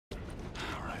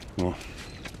Well.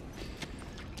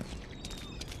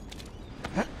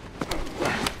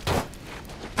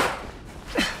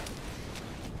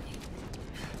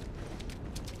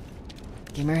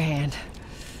 Give me your hand.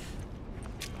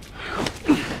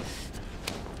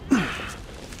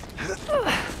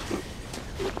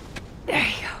 There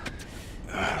you go.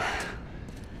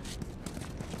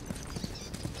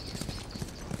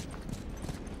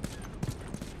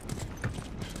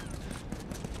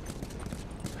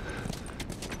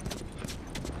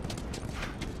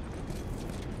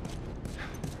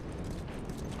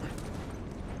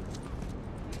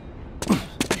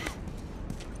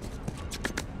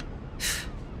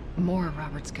 More of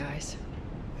Robert's guys.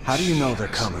 How do you know they're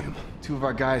coming? Two of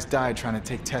our guys died trying to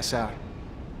take Tess out.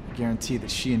 I guarantee that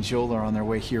she and Joel are on their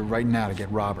way here right now to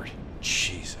get Robert.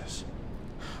 Jesus.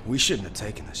 We shouldn't have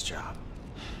taken this job.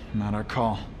 Not our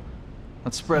call.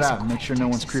 Let's spread out and make sure no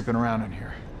one's creeping around in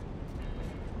here.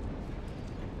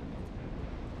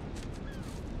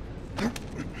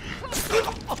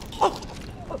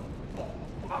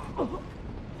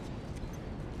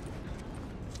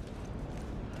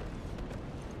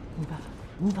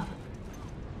 Move up.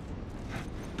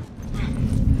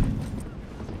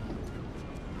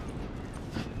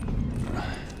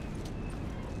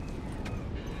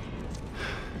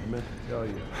 I meant to tell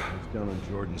you, I was down on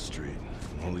Jordan Street.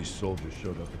 And all these soldiers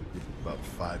showed up with a group of about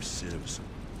 5 civs,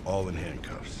 all in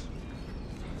handcuffs.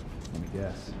 Let me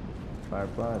guess.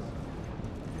 Fireflies?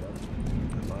 Yep.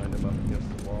 I lined them up against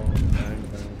the wall and bang,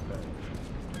 bang, bang.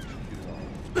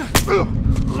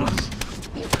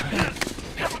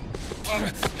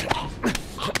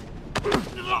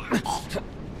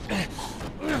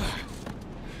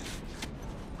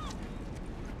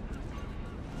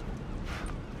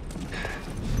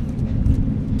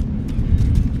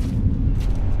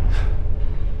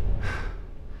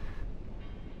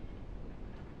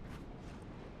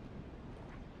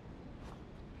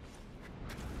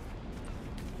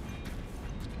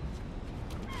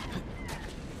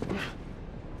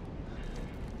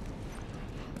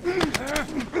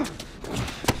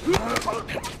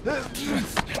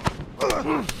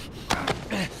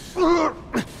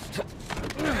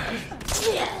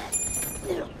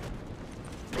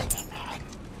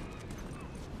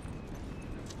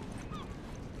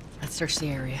 Let's search the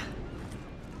area.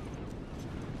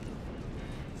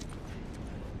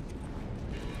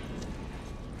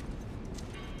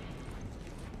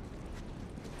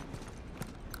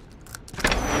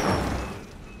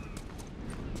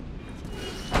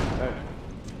 Hey,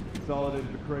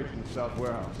 consolidated the crates in the south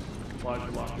warehouse. Supplies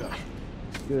are locked up.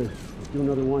 Good. Let's do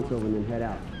another once over and then head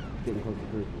out. Getting close to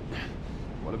Thursday.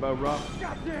 What about Rob?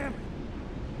 Goddamn!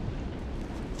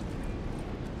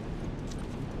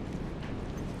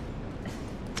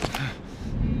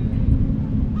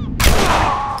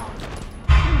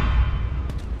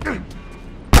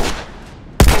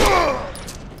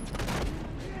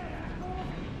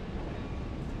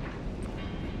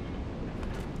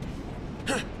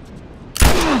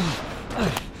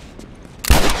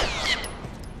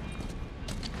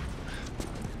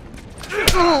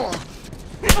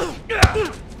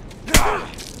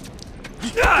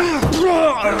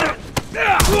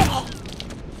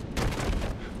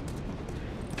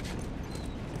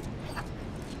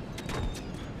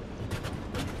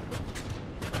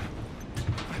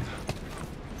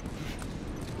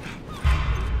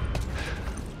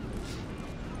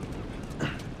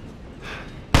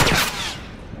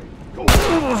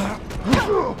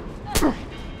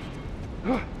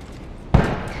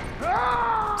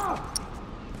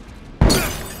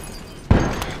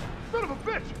 Son of a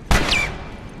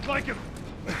bitch! Like him!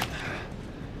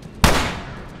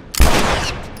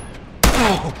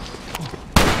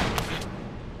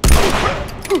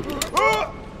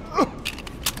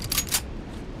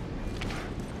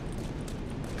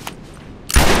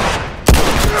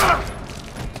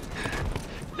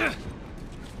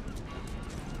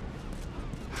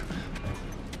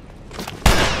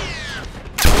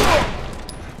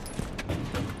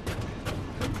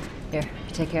 Here,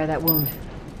 take care of that wound.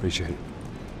 Appreciate it.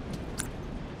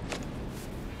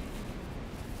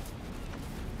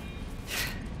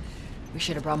 We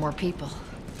should have brought more people.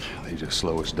 They just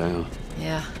slow us down.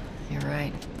 Yeah, you're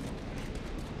right.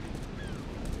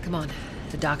 Come on,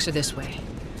 the docks are this way.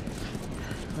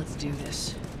 Let's do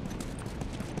this.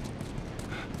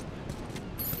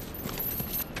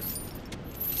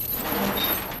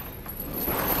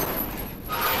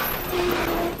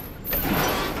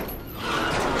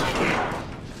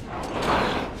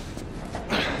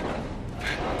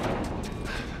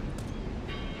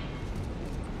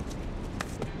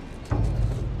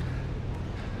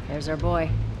 There's our boy.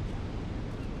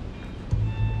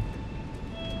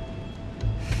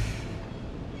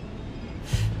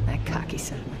 Lucky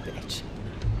son of a bitch.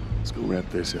 Let's go wrap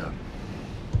this up.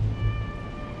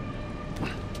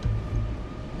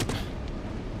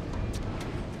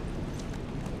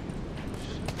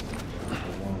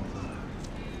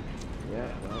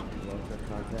 Yeah, well, we lost our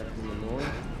contacts in the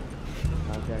north,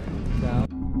 contacts in the south.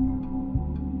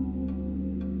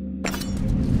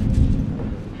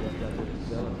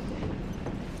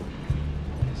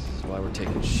 This is why we're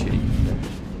taking shitty.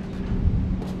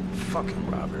 Fucking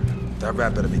Robert. That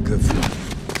rat better be good for you.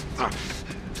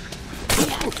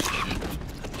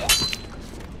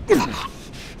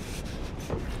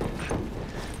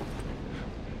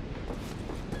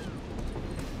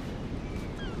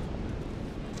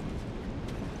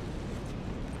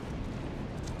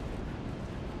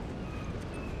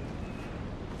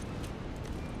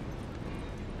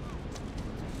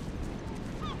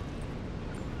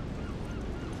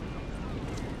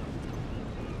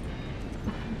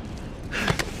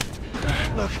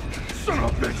 Son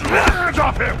of a bitch! Hands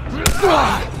off him!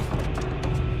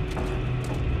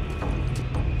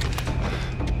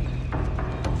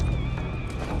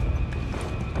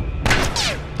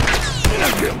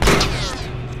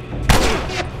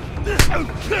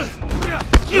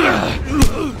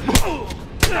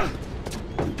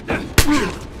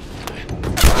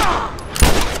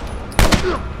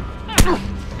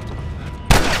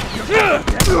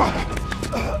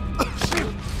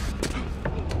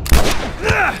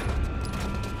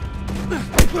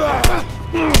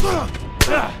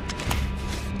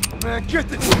 Man, get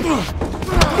this!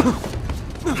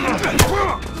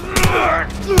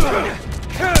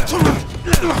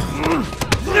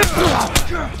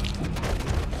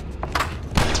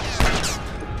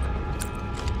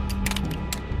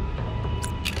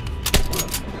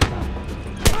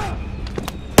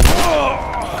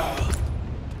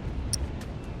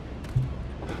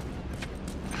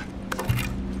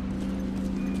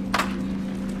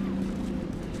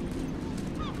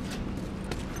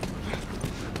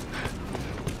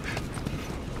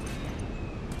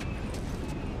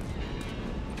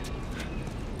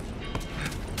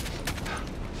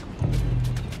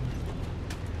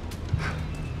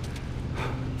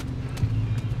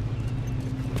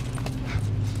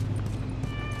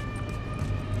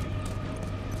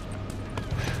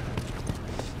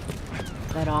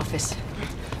 That office.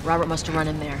 Robert must have run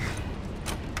in there.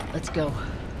 Let's go.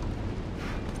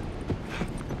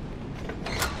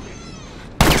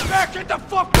 Back! Get the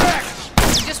fuck back!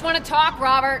 You just want to talk,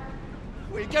 Robert.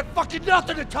 We got fucking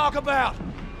nothing to talk about!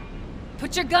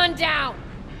 Put your gun down.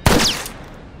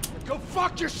 Go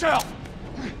fuck yourself!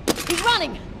 He's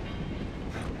running.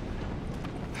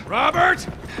 Robert!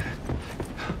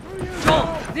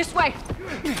 Joel, this way.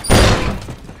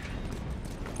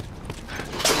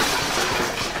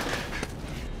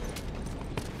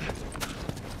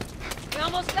 We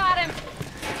almost got him.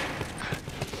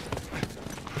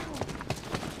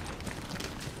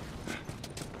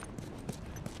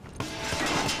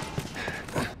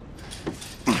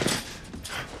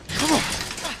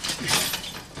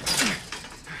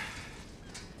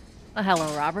 Well,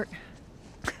 hello, Robert.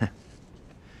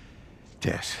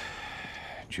 Tess.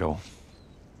 Joel.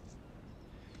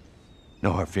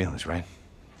 No hard feelings, right?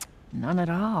 None at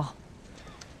all.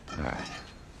 All right.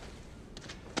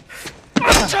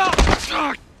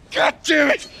 God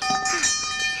damn it!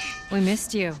 We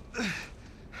missed you.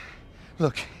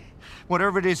 Look,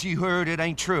 whatever it is you heard, it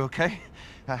ain't true, okay?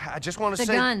 I just want to The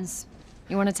say... guns.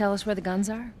 You want to tell us where the guns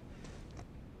are?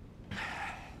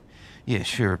 Yeah,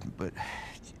 sure, but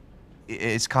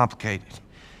it's complicated.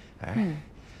 All right?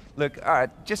 Look, all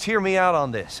right, just hear me out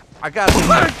on this. I got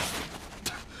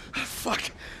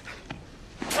Fuck!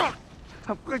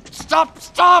 Stop!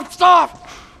 Stop! Stop!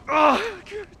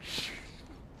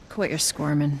 Quit your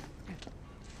squirming.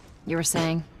 You were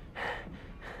saying?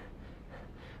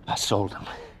 I sold him.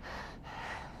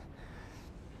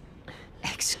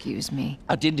 Excuse me.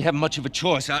 I didn't have much of a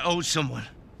choice. I owed someone.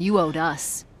 You owed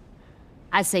us.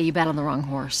 I'd say you bet on the wrong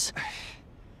horse.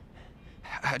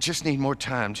 I just need more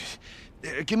time. Just,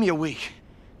 give me a week.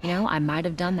 You know, I might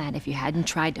have done that if you hadn't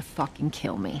tried to fucking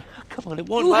kill me. Come on, it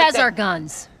won't Who like has that. our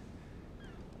guns?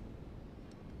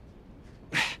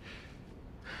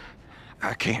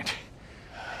 I can't.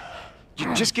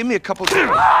 Just give me a couple days.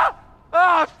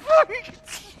 Fuck!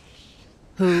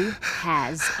 Who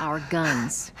has our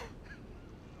guns?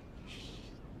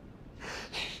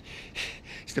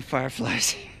 It's the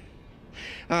Fireflies.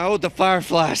 I owed the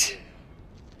Fireflies.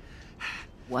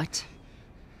 What?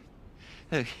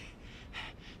 Look,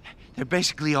 they're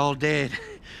basically all dead.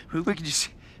 We could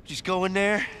just go in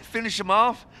there, finish them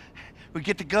off. We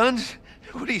get the guns.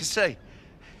 What do you say?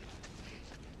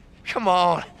 Come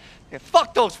on. Yeah,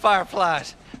 fuck those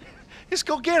fireflies. Let's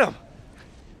go get them.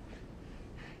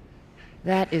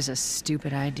 That is a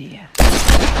stupid idea.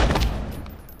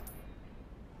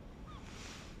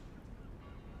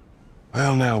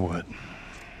 Well, now what?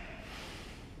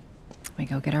 We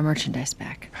go get our merchandise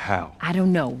back. How? I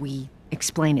don't know. We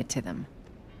explain it to them.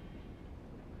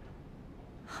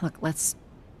 Look, let's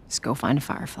just go find a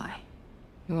firefly.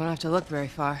 You won't have to look very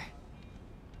far.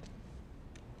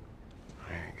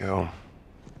 There you go.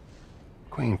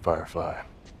 Queen Firefly.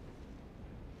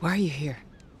 Why are you here?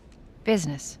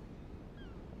 Business.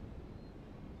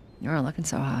 You aren't looking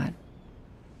so hot.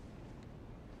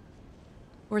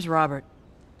 Where's Robert?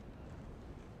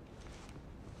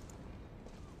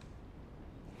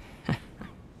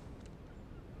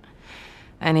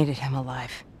 I needed him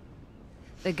alive.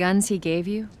 The guns he gave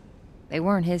you, they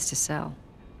weren't his to sell.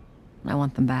 I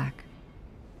want them back.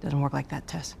 Doesn't work like that,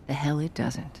 Tess. The hell it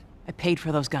doesn't. I paid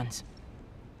for those guns.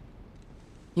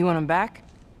 You want them back?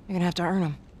 You're gonna have to earn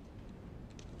them.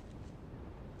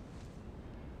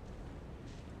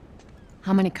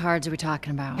 How many cards are we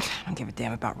talking about? I don't give a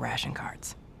damn about ration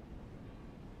cards.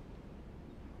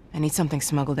 I need something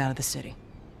smuggled out of the city.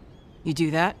 You do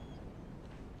that,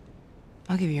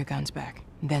 I'll give you your guns back,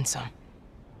 and then some.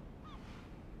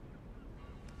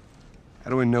 How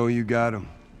do we know you got them?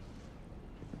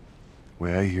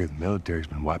 Well, I hear the military's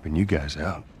been wiping you guys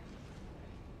out.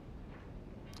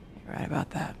 You're right about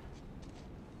that.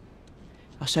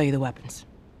 I'll show you the weapons.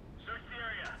 Search the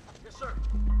area. Yes, sir.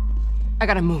 I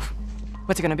gotta move.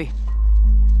 What's it gonna be?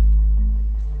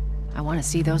 I want to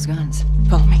see those guns.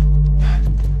 Follow me.